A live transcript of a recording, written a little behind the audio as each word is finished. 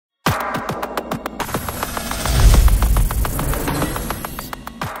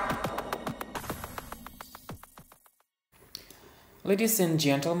Ladies and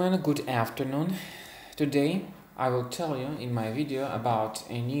gentlemen, good afternoon. Today I will tell you in my video about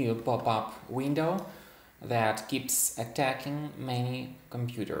a new pop-up window that keeps attacking many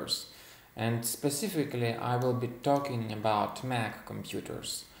computers. And specifically I will be talking about Mac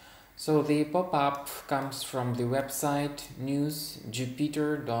computers. So the pop-up comes from the website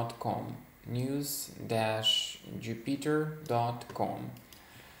newsjupiter.com news-jupiter.com.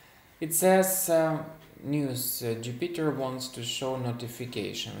 It says Jupiter wants to show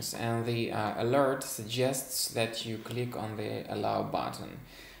notifications, and the alert suggests that you click on the allow button.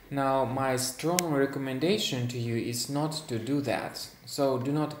 Now, my strong recommendation to you is not to do that. So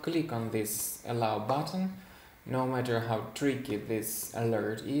do not click on this allow button, no matter how tricky this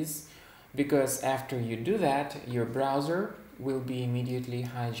alert is, because after you do that, your browser will be immediately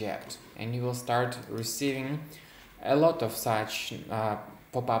hijacked and you will start receiving a lot of such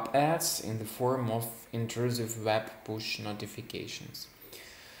pop-up ads in the form of intrusive web push notifications.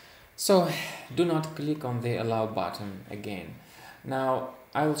 So do not click on the allow button again. Now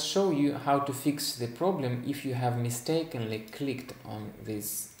I'll show you how to fix the problem if you have mistakenly clicked on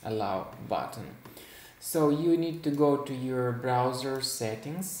this allow button. So you need to go to your browser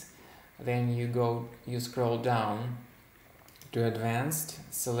settings, then you scroll down to advanced,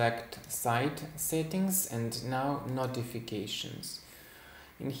 select site settings, and now notifications.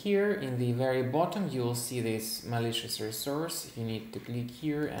 In here, in the very bottom, you will see this malicious resource. You need to click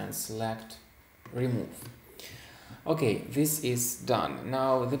here and select remove. Okay, this is done.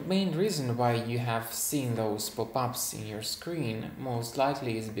 Now, the main reason why you have seen those pop-ups in your screen most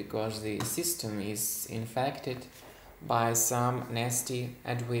likely is because the system is infected by some nasty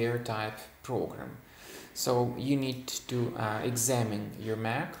adware type program. So you need to examine your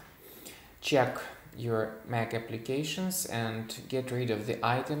Mac, check your Mac applications and get rid of the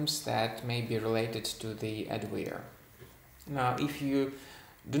items that may be related to the adware. Now, if you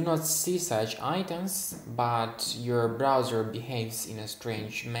do not see such items, but your browser behaves in a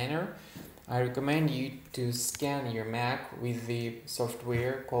strange manner, I recommend you to scan your Mac with the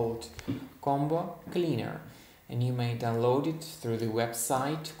software called Combo Cleaner. And you may download it through the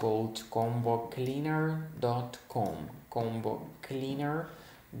website called combocleaner.com.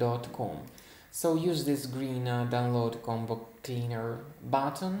 combocleaner.com. So use this green download Combo Cleaner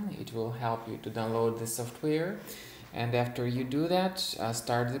button. It will help you to download the software. And after you do that,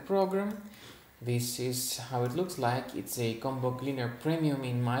 start the program. This is how it looks like. It's a Combo Cleaner Premium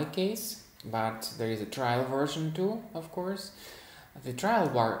in my case, but there is a trial version too, of course. The trial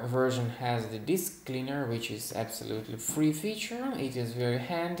version has the disk cleaner, which is absolutely free feature. It is very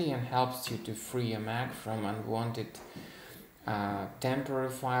handy and helps you to free your Mac from unwanted temporary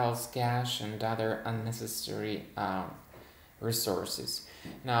files, cache, and other unnecessary resources.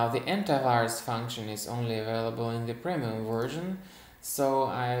 Now, the antivirus function is only available in the premium version, so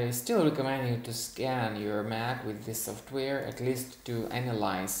I still recommend you to scan your Mac with this software, at least to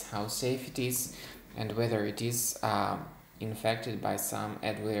analyze how safe it is and whether it is infected by some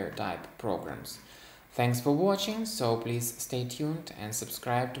adware type programs. Thanks for watching, so please stay tuned and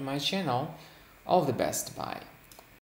subscribe to my channel. All the best, bye.